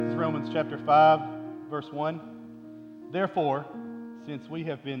Romans chapter 5, verse 1. Therefore, since we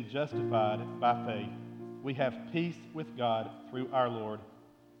have been justified by faith, we have peace with God through our Lord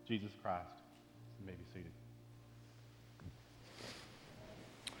Jesus Christ. You may be seated.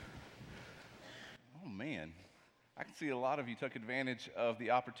 Oh, man. I can see a lot of you took advantage of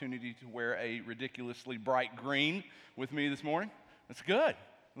the opportunity to wear a ridiculously bright green with me this morning. That's good.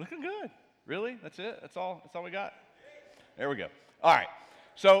 Looking good. Really? That's it? That's all we got? There we go. All right.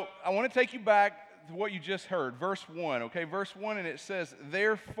 So I want to take you back to what you just heard. Verse 1, okay? Verse 1, and it says,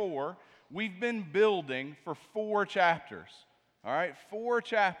 therefore, we've been building for 4 chapters. All right? 4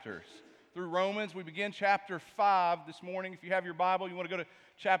 chapters through Romans. We begin chapter 5 this morning. If you have your Bible, you want to go to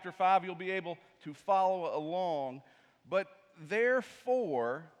chapter 5, you'll be able to follow along. But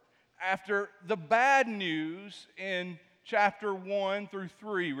therefore, after the bad news in chapter 1 through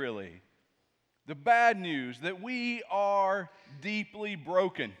 3, really, the bad news that we are deeply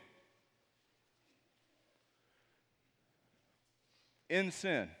broken in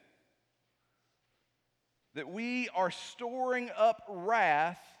sin, that we are storing up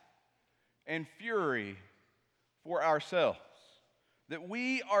wrath and fury for ourselves, that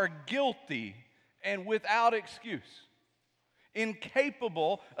we are guilty and without excuse,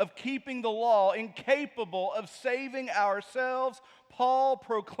 incapable of keeping the law, incapable of saving ourselves. Paul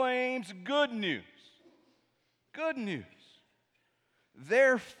proclaims good news. Good news.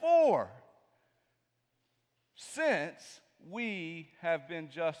 Therefore, since we have been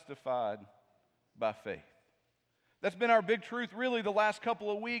justified by faith. That's been our big truth really the last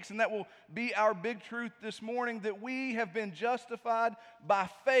couple of weeks, and that will be our big truth this morning, that we have been justified by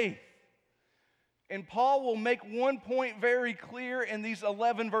faith. And Paul will make one point very clear in these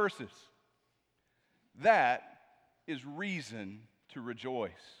 11 verses. That is reason to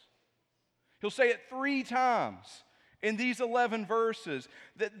rejoice. He'll say it 3 times in these 11 verses,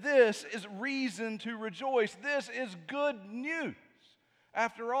 that this is reason to rejoice. This is good news.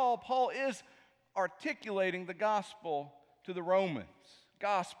 After all, Paul is articulating the gospel to the Romans.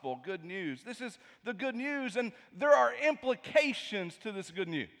 Gospel, good news. This is the good news, and there are implications to this good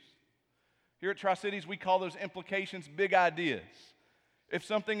news. Here at Tri-Cities, we call those implications big ideas. If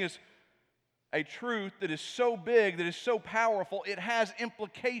something is a truth that is so big, that is so powerful, it has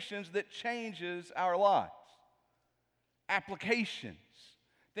implications that changes our lives. Applications,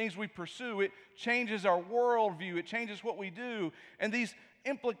 things we pursue, it changes our worldview, it changes what we do. And these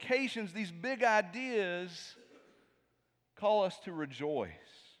implications, these big ideas, call us to rejoice.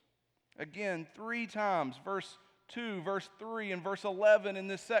 Again, 3 times, verse 2, verse 3, and verse 11 in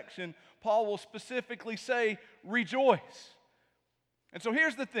this section, Paul will specifically say, rejoice. And so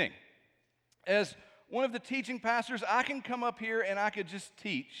here's the thing. As one of the teaching pastors, I can come up here and I could just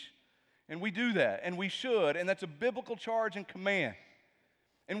teach. And we do that, and we should, and that's a biblical charge and command.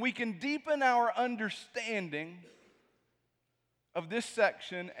 And we can deepen our understanding of this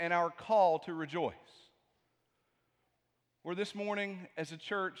section and our call to rejoice. Or this morning, as a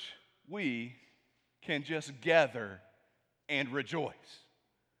church, we can just gather and rejoice.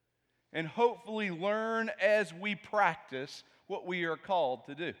 And hopefully learn as we practice what we are called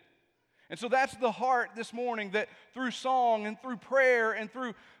to do. And so that's the heart this morning, that through song and through prayer and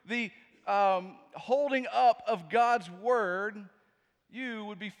through the holding up of God's word, you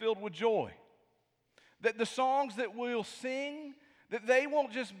would be filled with joy. That the songs that we'll sing, that they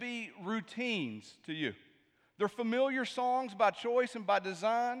won't just be routines to you. They're familiar songs by choice and by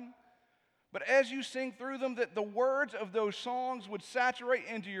design. But as you sing through them, that the words of those songs would saturate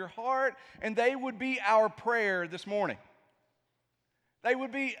into your heart, and they would be our prayer this morning. They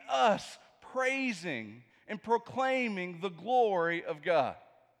would be us praising and proclaiming the glory of God.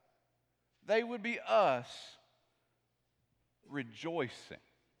 They would be us rejoicing.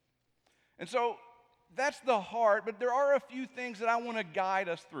 And so that's the heart, but there are a few things that I want to guide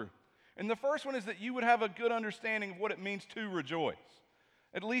us through. And the first one is that you would have a good understanding of what it means to rejoice,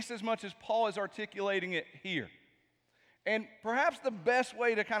 at least as much as Paul is articulating it here. And perhaps the best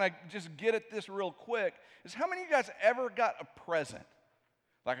way to kind of just get at this real quick is, how many of you guys ever got a present,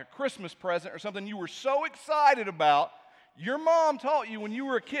 like a Christmas present or something you were so excited about? Your mom taught you when you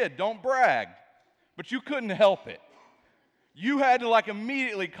were a kid, don't brag, but you couldn't help it. You had to like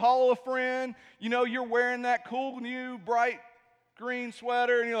immediately call a friend. You know, you're wearing that cool new bright green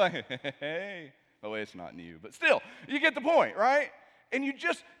sweater and you're like, hey. Oh, it's not new, but still, you get the point, right? And you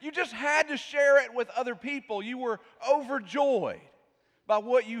just had to share it with other people. You were overjoyed by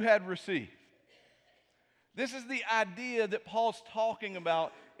what you had received. This is the idea that Paul's talking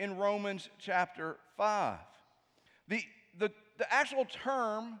about in Romans chapter 5. The actual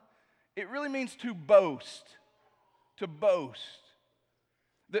term, it really means to boast. To boast.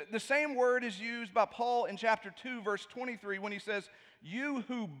 The same word is used by Paul in chapter 2, verse 23, when he says, "You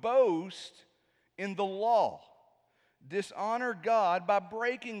who boast in the law dishonor God by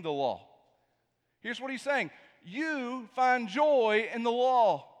breaking the law." Here's what he's saying. You find joy in the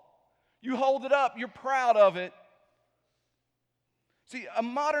law. You hold it up. You're proud of it. See, a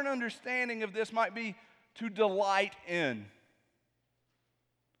modern understanding of this might be to delight in.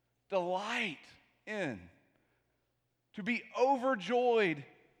 Delight in. To be overjoyed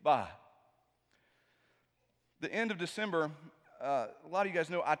by. The end of December, a lot of you guys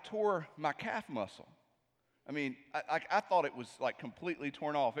know I tore my calf muscle. I mean, I thought it was like completely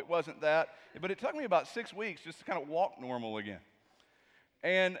torn off. It wasn't that, but it took me about 6 weeks just to kind of walk normal again.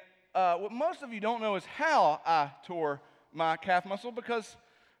 And what most of you don't know is how I tore my calf muscle, because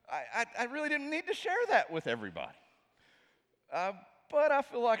I really didn't need to share that with everybody. But I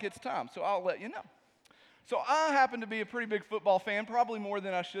feel like it's time, so I'll let you know. So I happen to be a pretty big football fan, probably more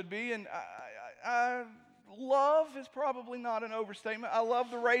than I should be, and I love is probably not an overstatement. I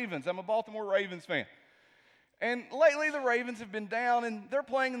love the Ravens. I'm a Baltimore Ravens fan. And lately the Ravens have been down, and they're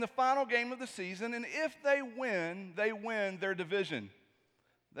playing in the final game of the season, and if they win their division.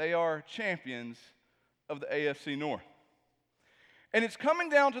 They are champions of the AFC North. And it's coming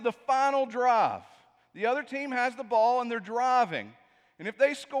down to the final drive. The other team has the ball, and they're driving. And if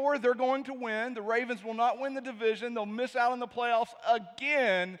they score, they're going to win. The Ravens will not win the division. They'll miss out on the playoffs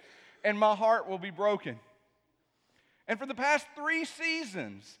again, and my heart will be broken. And for the past 3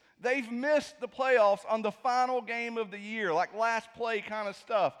 seasons, they've missed the playoffs on the final game of the year, like last play kind of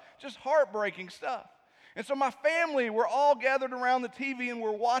stuff. Just heartbreaking stuff. And so my family, we're all gathered around the TV, and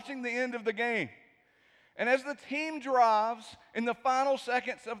we're watching the end of the game. And as the team drives in the final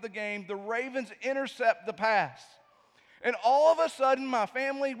seconds of the game, the Ravens intercept the pass. And all of a sudden, my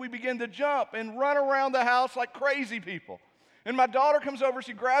family, we begin to jump and run around the house like crazy people. And my daughter comes over,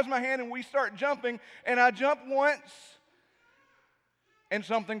 she grabs my hand, and we start jumping. And I jump once, and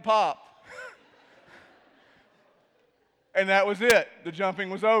something popped. And that was it. The jumping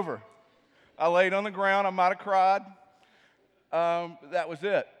was over. I laid on the ground. I might have cried. That was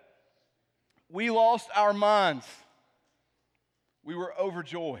it. We lost our minds. We were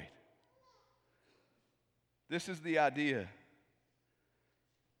overjoyed. This is the idea.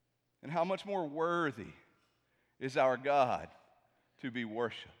 And how much more worthy is our God to be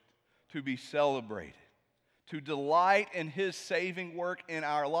worshiped, to be celebrated, to delight in His saving work in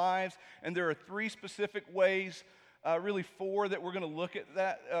our lives. And there are 3 specific ways, really 4, that we're going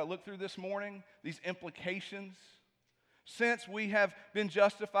to look through this morning, these implications. Since we have been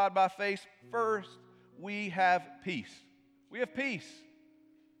justified by faith, first, we have peace. We have peace.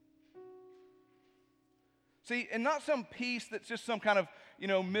 See, and not some peace that's just some kind of,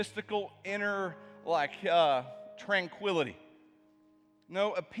 mystical inner, tranquility.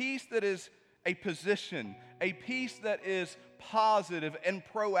 No, a peace that is a position, a peace that is positive and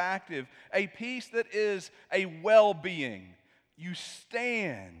proactive, a peace that is a well-being. You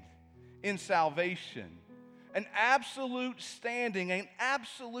stand in salvation, an absolute standing, an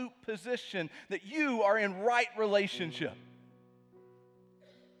absolute position that you are in right relationship.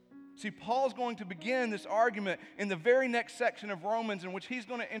 See, Paul's going to begin this argument in the very next section of Romans, in which he's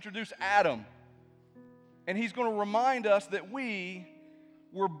going to introduce Adam. And he's going to remind us that we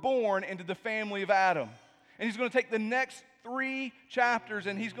were born into the family of Adam. And he's going to take the next 3 chapters,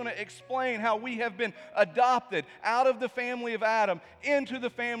 and he's going to explain how we have been adopted out of the family of Adam into the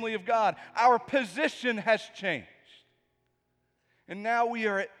family of God. Our position has changed. And now we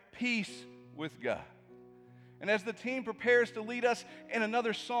are at peace with God. And as the team prepares to lead us in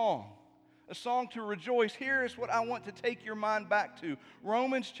another song, a song to rejoice, here is what I want to take your mind back to.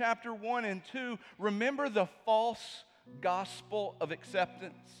 Romans chapter 1 and 2. Remember the false gospel of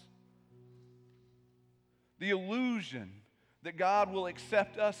acceptance? The illusion that God will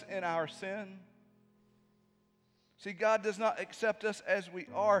accept us in our sin. See, God does not accept us as we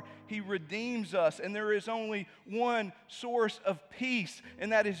are. He redeems us, and there is only one source of peace,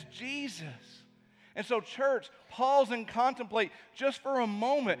 and that is Jesus. And so, church, pause and contemplate just for a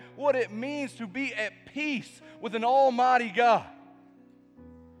moment what it means to be at peace with an almighty God,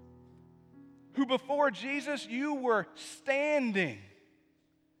 who before Jesus you were standing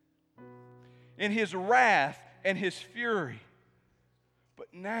in His wrath and His fury.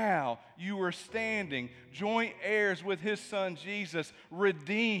 But now you are standing joint heirs with His Son Jesus,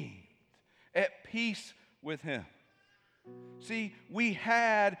 redeemed, at peace with Him. See, we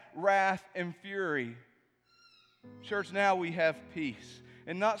had wrath and fury. Church, now we have peace.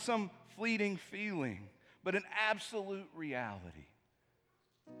 And not some fleeting feeling, but an absolute reality.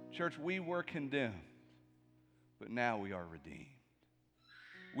 Church, we were condemned, but now we are redeemed.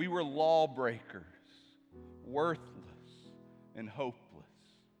 We were lawbreakers, worthless and hopeless.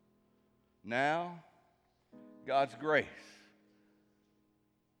 Now, God's grace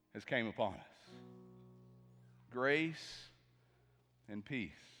has came upon us. Grace and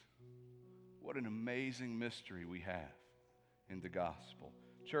peace. What an amazing mystery we have in the gospel.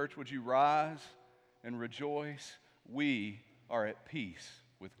 Church, would you rise and rejoice? We are at peace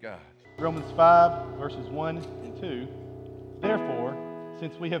with God. Romans 5, verses 1 and 2. Therefore,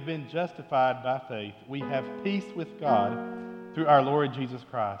 since we have been justified by faith, we have peace with God through our Lord Jesus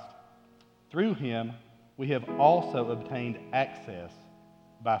Christ. Through him, we have also obtained access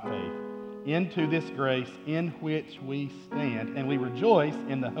by faith into this grace in which we stand, and we rejoice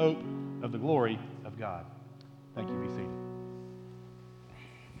in the hope of the glory of God. Thank you. Be seated.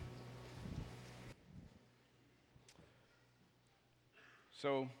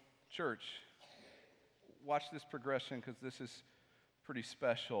 So, church, watch this progression because this is pretty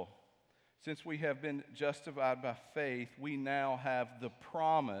special. Since we have been justified by faith, we now have the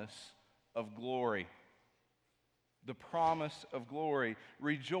promise of glory. The promise of glory.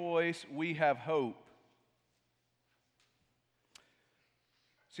 Rejoice, we have hope.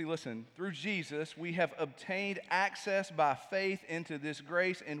 See, listen, through Jesus, we have obtained access by faith into this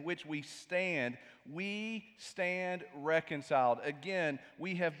grace in which we stand. We stand reconciled. Again,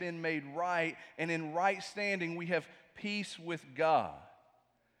 we have been made right, and in right standing, we have peace with God.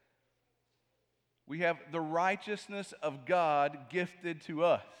 We have the righteousness of God gifted to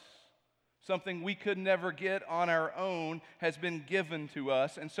us. Something we could never get on our own has been given to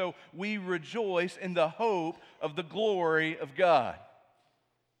us, and so we rejoice in the hope of the glory of God.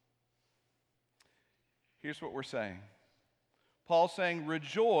 Here's what we're saying. Paul's saying,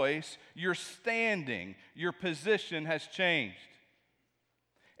 rejoice, your standing, your position has changed.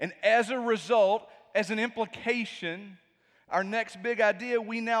 And as a result, as an implication, our next big idea,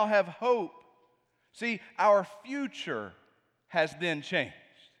 we now have hope. See, our future has then changed.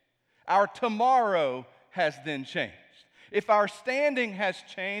 Our tomorrow has then changed. If our standing has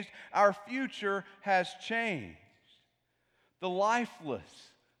changed, our future has changed. The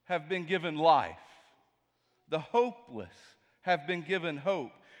lifeless have been given life. The hopeless have been given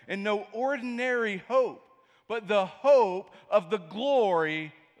hope. And no ordinary hope, but the hope of the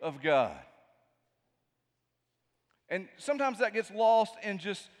glory of God. And sometimes that gets lost in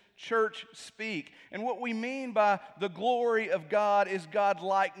just church speak. And what we mean by the glory of God is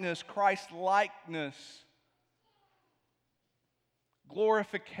God-likeness, Christ-likeness,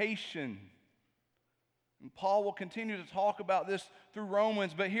 glorification. And Paul will continue to talk about this through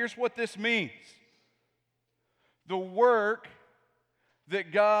Romans, but here's what this means. The work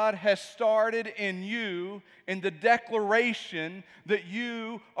that God has started in you, in the declaration that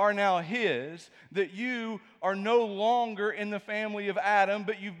you are now His, that you are no longer in the family of Adam,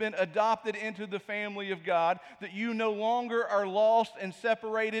 but you've been adopted into the family of God, that you no longer are lost and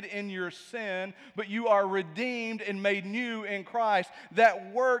separated in your sin, but you are redeemed and made new in Christ.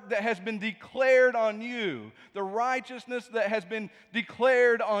 That work that has been declared on you, the righteousness that has been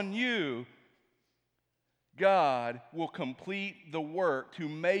declared on you, God will complete the work to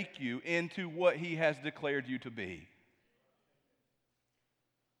make you into what He has declared you to be.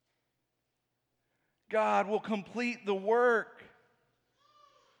 God will complete the work.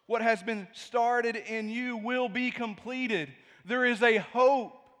 What has been started in you will be completed. There is a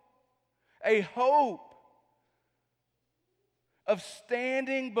hope of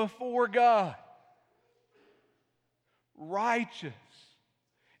standing before God, righteous,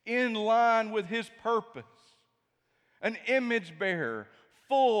 in line with His purpose. An image bearer,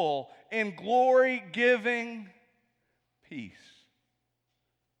 full in glory-giving peace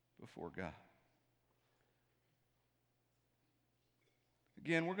before God.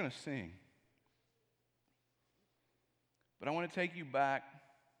 Again, we're going to sing. But I want to take you back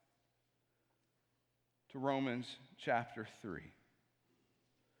to Romans chapter 3.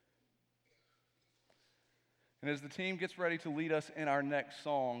 And as the team gets ready to lead us in our next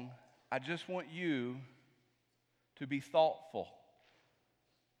song, I just want you to be thoughtful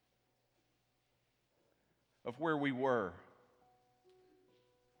of where we were.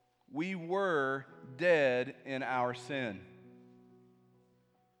 We were dead in our sin.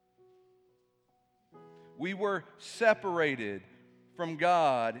 We were separated from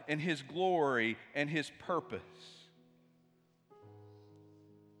God and His glory and His purpose.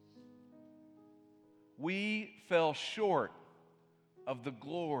 We fell short of the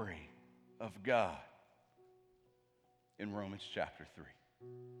glory of God. In Romans chapter 3.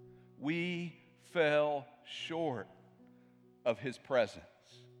 We fell short of His presence,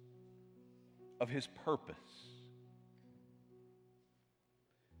 of His purpose.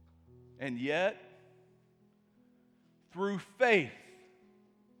 And yet, through faith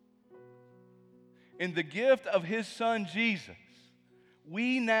in the gift of His Son Jesus,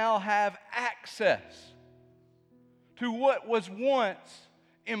 we now have access to what was once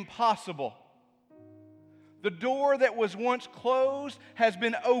impossible. The door that was once closed has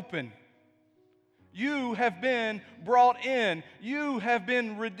been opened. You have been brought in. You have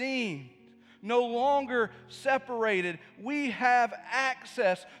been redeemed. No longer separated. We have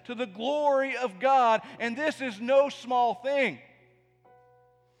access to the glory of God, and this is no small thing.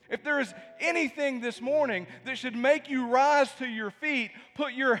 If there is anything this morning that should make you rise to your feet,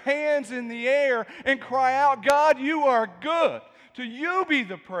 put your hands in the air and cry out, God, you are good. To you be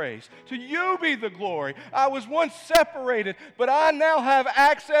the praise. To you be the glory. I was once separated, but I now have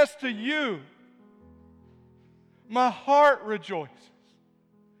access to you. My heart rejoices.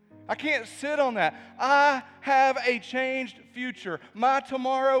 I can't sit on that. I have a changed future. My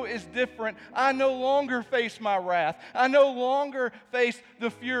tomorrow is different. I no longer face my wrath. I no longer face the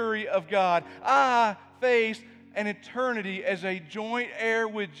fury of God. I face an eternity as a joint heir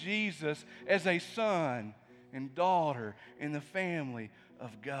with Jesus, as a son and daughter in the family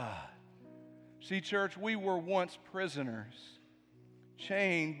of God. See, church, we were once prisoners,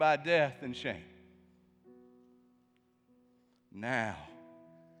 chained by death and shame. Now,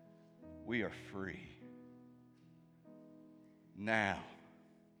 we are free. Now,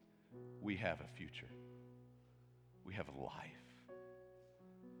 we have a future. We have a life.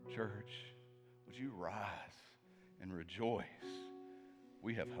 Church, would you rise and rejoice?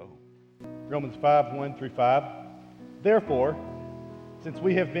 We have hope. Romans 5, 1 through 5. Therefore, since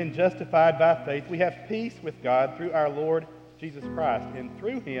we have been justified by faith, we have peace with God through our Lord Jesus Christ. And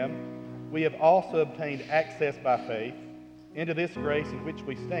through Him, we have also obtained access by faith into this grace in which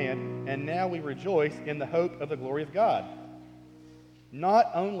we stand, and now we rejoice in the hope of the glory of God. Not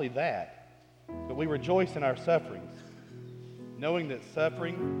only that, but we rejoice in our sufferings, knowing that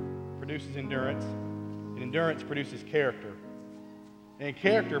suffering produces endurance, and endurance produces character, and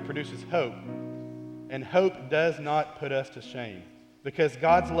character produces hope, and hope does not put us to shame, because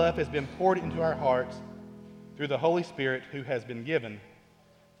God's love has been poured into our hearts through the Holy Spirit who has been given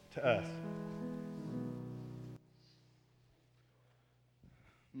to us.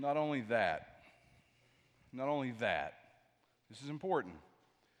 Not only that, this is important.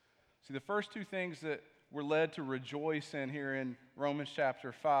 See, the first two things that we're led to rejoice in here in Romans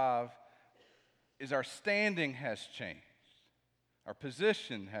chapter 5 is our standing has changed. Our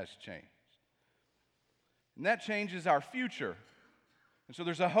position has changed. And that changes our future. And so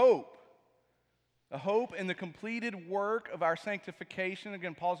there's a hope in the completed work of our sanctification.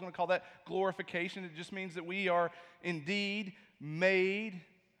 Again, Paul's going to call that glorification. It just means that we are indeed made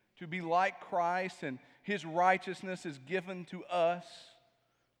to be like Christ, and His righteousness is given to us.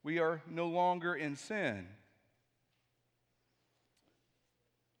 We are no longer in sin.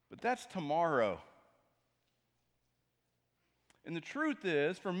 But that's tomorrow. And the truth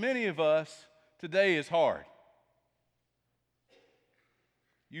is, for many of us, today is hard.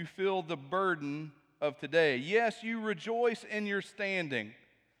 You feel the burden of today. Yes, you rejoice in your standing,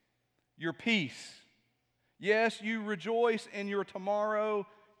 your peace. Yes, you rejoice in your tomorrow,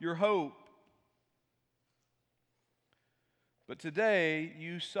 your hope. But today,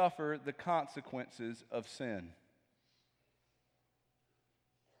 you suffer the consequences of sin.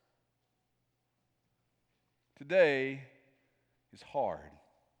 Today is hard.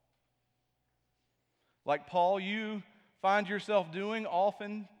 Like Paul, you find yourself doing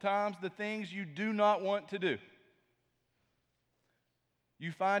oftentimes the things you do not want to do.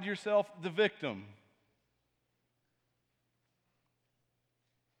 You find yourself the victim.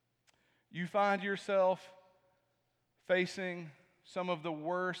 You find yourself facing some of the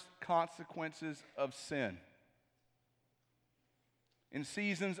worst consequences of sin. In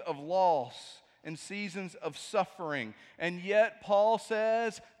seasons of loss, in seasons of suffering. And yet, Paul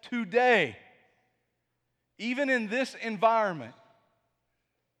says, today, even in this environment,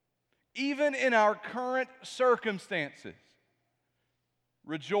 even in our current circumstances,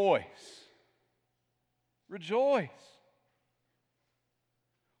 rejoice. Rejoice.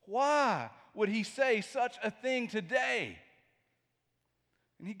 Why would he say such a thing today?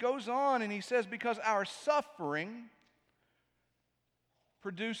 And he goes on and he says, because our suffering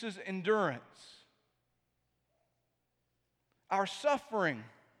produces endurance. Our suffering,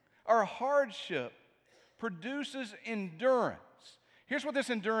 our hardship produces endurance. Here's what this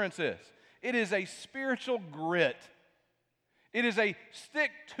endurance is. It is a spiritual grit. It is a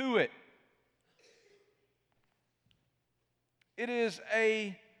stick to it. It is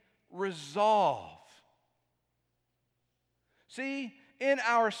a resolve. See, in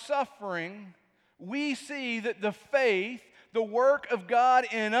our suffering, we see that the faith, the work of God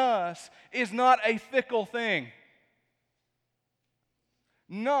in us, is not a fickle thing.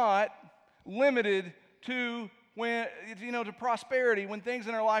 Not limited to to prosperity, when things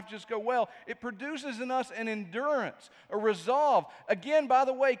in our life just go well. It produces in us an endurance, a resolve. Again, by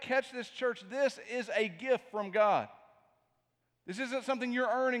the way, catch this, church, this is a gift from God. This isn't something you're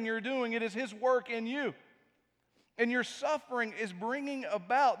earning, you're doing. It is His work in you. And your suffering is bringing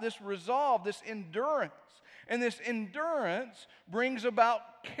about this resolve, this endurance. And this endurance brings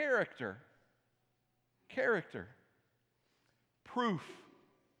about character. Character. Proof.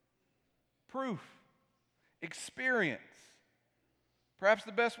 Experience. Perhaps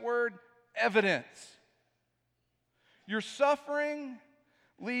the best word, evidence. Your suffering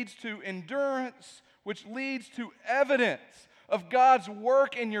leads to endurance, which leads to evidence of God's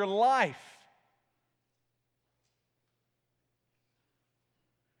work in your life.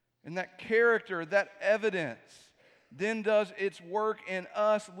 And that character, that evidence, then does its work in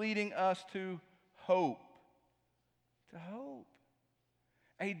us, leading us to hope. To hope.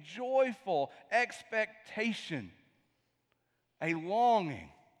 A joyful expectation, a longing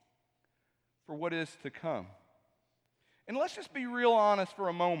for what is to come. And let's just be real honest for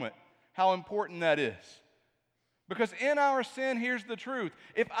a moment how important that is. Because in our sin, here's the truth.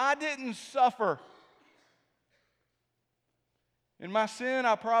 If I didn't suffer in my sin,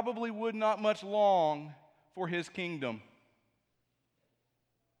 I probably would not much long for His kingdom.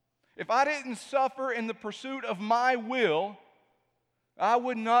 If I didn't suffer in the pursuit of my will, I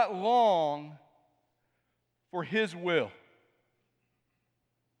would not long for His will.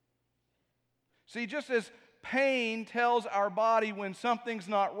 See, just as pain tells our body when something's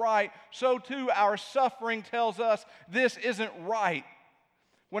not right, so too our suffering tells us this isn't right.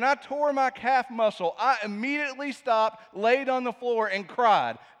 When I tore my calf muscle, I immediately stopped, laid on the floor, and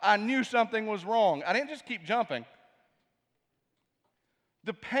cried. I knew something was wrong. I didn't just keep jumping.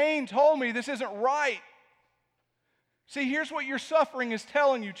 The pain told me this isn't right. See, here's what your suffering is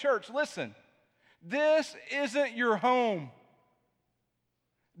telling you, church. Listen, this isn't your home.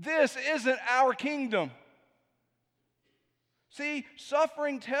 This isn't our kingdom. See,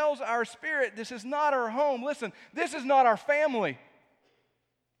 suffering tells our spirit this is not our home. Listen, this is not our family.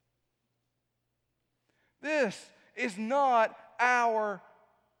 This is not our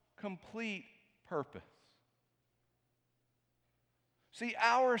complete purpose. See,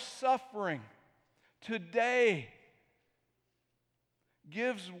 our suffering today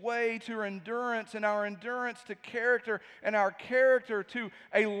gives way to endurance, and our endurance to character, and our character to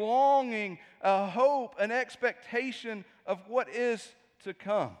a longing, a hope, an expectation of what is to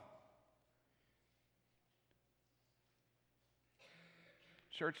come.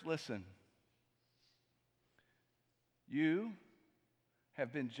 Church, listen. You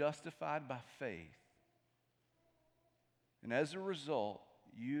have been justified by faith, and as a result,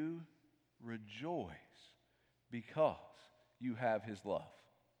 you rejoice because you have His love.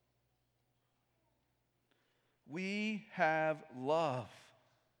 We have love.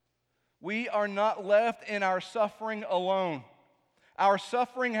 We are not left in our suffering alone. Our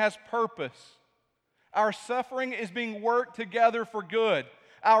suffering has purpose. Our suffering is being worked together for good.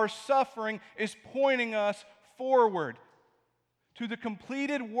 Our suffering is pointing us forward to the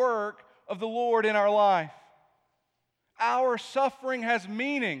completed work of the Lord in our life. Our suffering has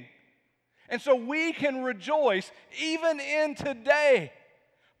meaning. And so we can rejoice even in today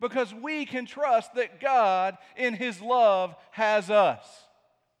because we can trust that God in His love has us.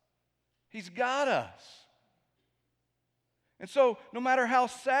 He's got us. And so no matter how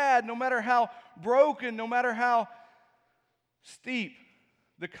sad, no matter how broken, no matter how steep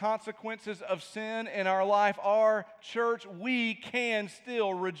the consequences of sin in our life are, church, we can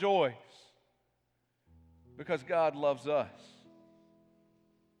still rejoice because God loves us.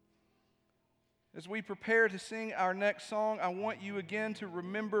 As we prepare to sing our next song, I want you again to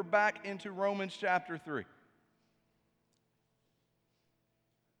remember back into Romans chapter 3.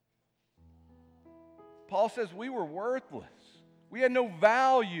 Paul says we were worthless. We had no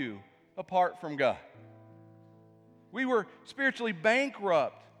value apart from God. We were spiritually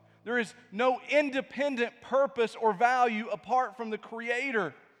bankrupt. There is no independent purpose or value apart from the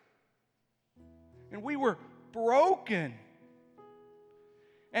Creator. And we were broken.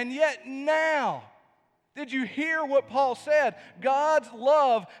 And yet now, did you hear what Paul said? God's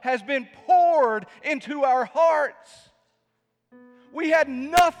love has been poured into our hearts. We had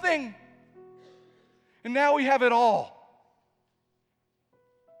nothing, and now we have it all.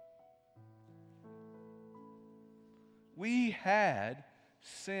 We had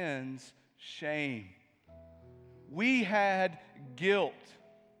sin's shame. We had guilt.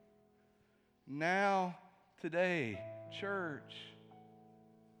 Now, today, church,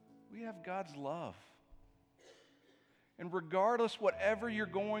 we have God's love. And regardless whatever you're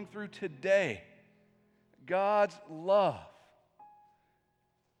going through today, God's love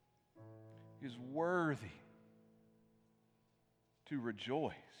is worthy to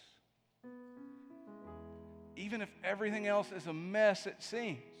rejoice. Even if everything else is a mess, it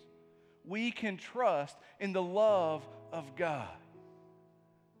seems, we can trust in the love of God.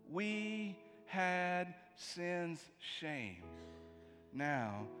 We had sin's shame.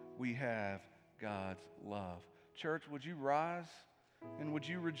 Now we have God's love. Church, would you rise and would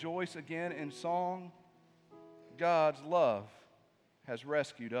you rejoice again in song? God's love has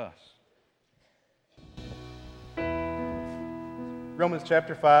rescued us. Romans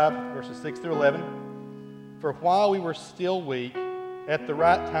chapter 5, verses 6 through 11. For while we were still weak, at the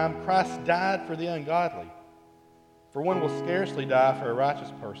right time Christ died for the ungodly. For one will scarcely die for a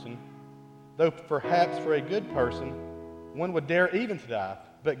righteous person, though perhaps for a good person one would dare even to die.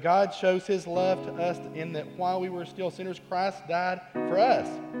 But God shows his love to us in that while we were still sinners, Christ died for us.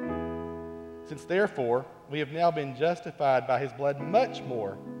 Since therefore we have now been justified by his blood, much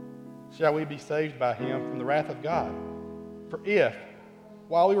more shall we be saved by him from the wrath of God. For if,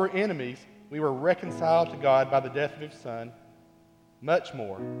 while we were enemies, we were reconciled to God by the death of his Son, much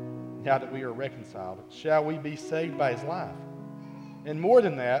more, now that we are reconciled, shall we be saved by his life. And more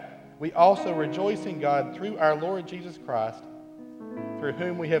than that, we also rejoice in God through our Lord Jesus Christ, through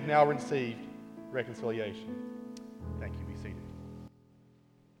whom we have now received reconciliation. Thank you. Be seated.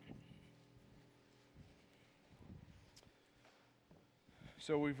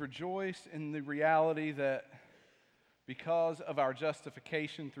 So we've rejoiced in the reality that because of our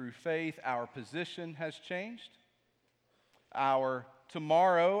justification through faith, our position has changed. Our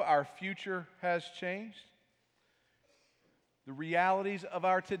tomorrow, our future has changed. The realities of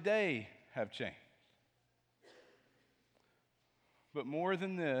our today have changed. But more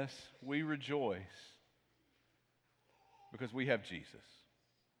than this, we rejoice because we have Jesus.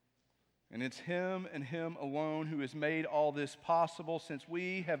 And it's him and him alone who has made all this possible. Since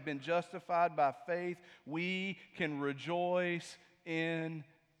we have been justified by faith, we can rejoice in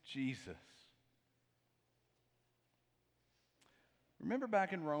Jesus. Remember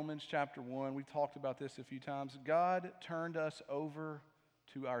back in Romans chapter 1, we talked about this a few times. God turned us over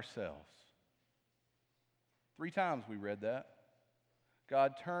to ourselves. 3 times we read that.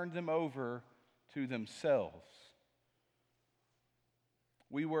 God turned them over to themselves.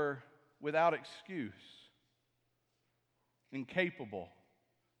 We were without excuse, incapable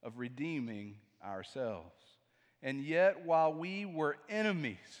of redeeming ourselves. And yet, while we were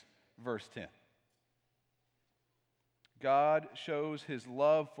enemies, verse 10, God shows his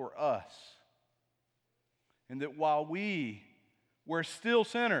love for us. And that while we were still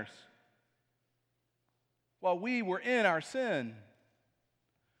sinners, while we were in our sin,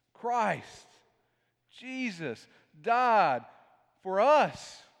 Christ, Jesus, died for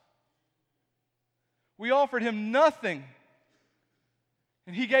us. We offered him nothing,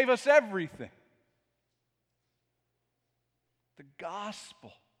 and he gave us everything. The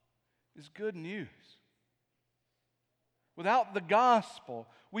gospel is good news. Without the gospel,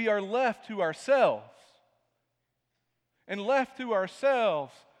 we are left to ourselves. And left to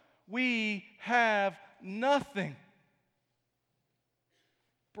ourselves, we have nothing.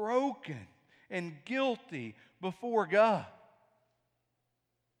 Broken and guilty before God.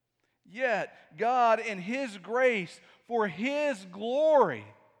 Yet, God, in his grace, for his glory,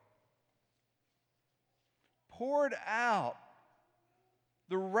 poured out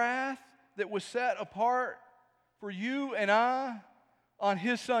the wrath that was set apart for you and I on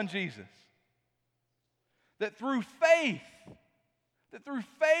his Son Jesus. That through faith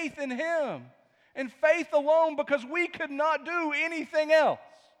in him, and faith alone, because we could not do anything else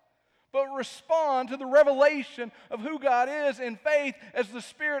but respond to the revelation of who God is in faith as the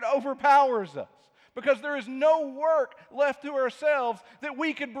Spirit overpowers us. Because there is no work left to ourselves that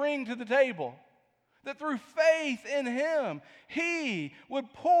we could bring to the table. That through faith in him, he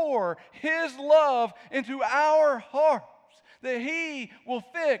would pour his love into our hearts. That he will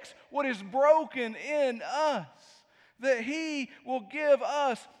fix what is broken in us. That he will give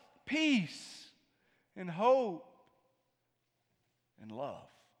us peace and hope and love.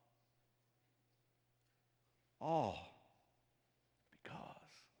 All because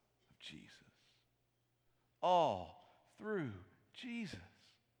of Jesus. All through Jesus.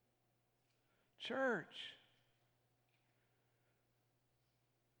 Church,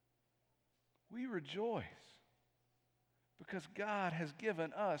 we rejoice because God has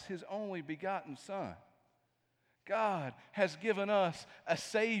given us his only begotten Son. God has given us a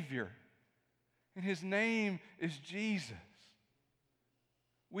Savior, and His name is Jesus.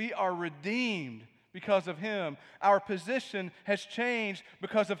 We are redeemed because of Him. Our position has changed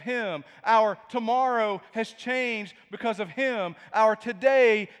because of Him. Our tomorrow has changed because of Him. Our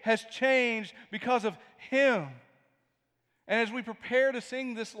today has changed because of Him. And as we prepare to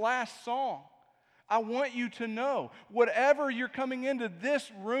sing this last song, I want you to know, whatever you're coming into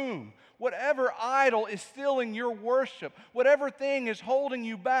this room, whatever idol is stealing your worship, whatever thing is holding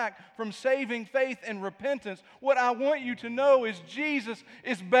you back from saving faith and repentance, what I want you to know is Jesus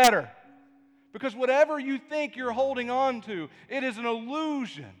is better. Because whatever you think you're holding on to, it is an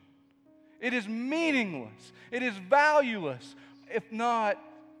illusion. It is meaningless. It is valueless, if not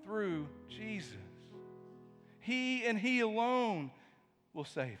through Jesus. He and He alone will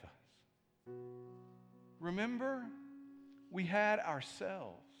save us. Remember, we had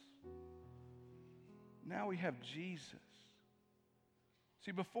ourselves. Now we have Jesus.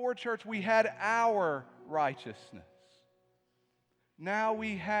 See, before church, we had our righteousness. Now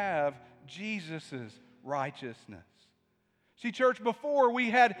we have Jesus' righteousness. See, church, before we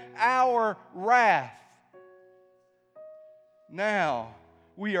had our wrath. Now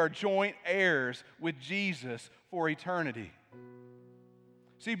we are joint heirs with Jesus for eternity.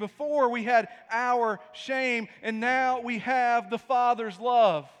 See, before we had our shame, and now we have the Father's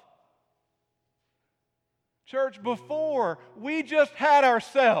love. Church, before we just had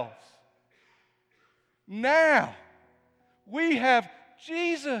ourselves. Now we have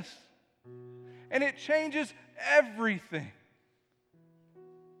Jesus. And it changes everything.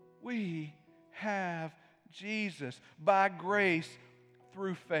 We have Jesus by grace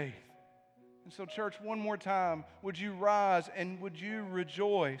through faith. And so, church, one more time, would you rise and would you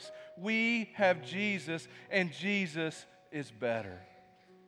rejoice? We have Jesus, and Jesus is better.